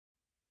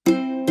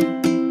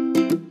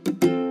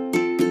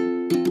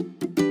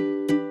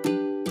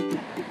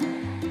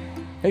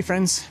Hey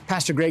friends,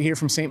 Pastor Greg here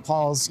from St.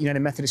 Paul's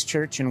United Methodist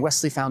Church and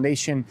Wesley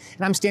Foundation,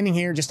 and I'm standing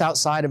here just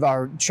outside of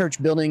our church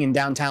building in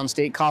downtown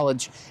State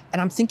College, and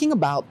I'm thinking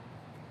about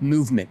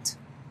movement.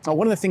 Now,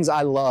 one of the things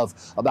I love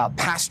about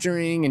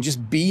pastoring and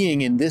just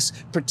being in this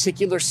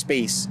particular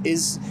space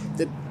is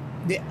the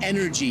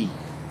energy,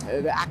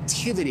 the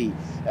activity,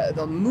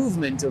 the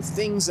movement of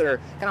things that are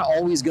kind of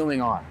always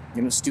going on.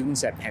 You know,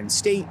 students at Penn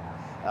State,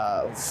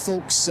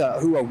 folks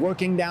who are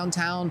working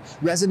downtown,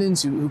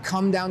 residents who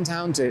come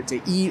downtown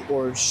to eat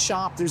or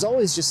shop. There's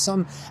always just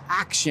some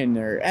action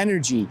or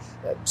energy,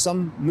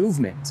 some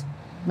movement.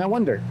 And I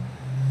wonder,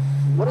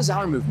 what is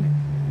our movement?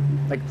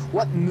 Like,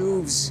 what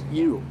moves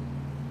you?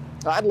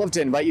 I'd love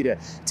to invite you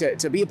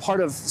to be a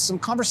part of some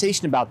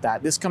conversation about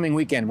that this coming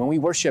weekend when we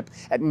worship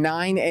at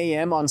 9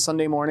 a.m. on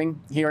Sunday morning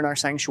here in our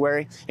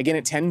sanctuary, again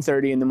at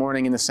 10:30 in the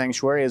morning in the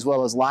sanctuary, as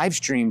well as live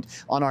streamed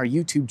on our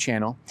YouTube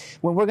channel,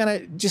 when we're going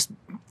to just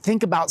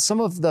think about some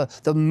of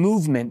the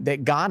movement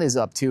that God is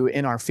up to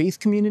in our faith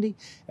community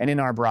and in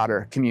our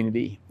broader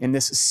community in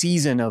this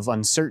season of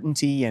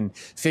uncertainty and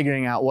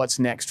figuring out what's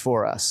next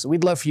for us.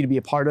 We'd love for you to be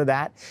a part of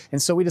that.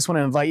 And so we just want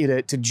to invite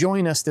you to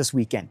join us this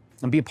weekend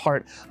and be a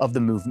part of the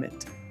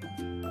movement.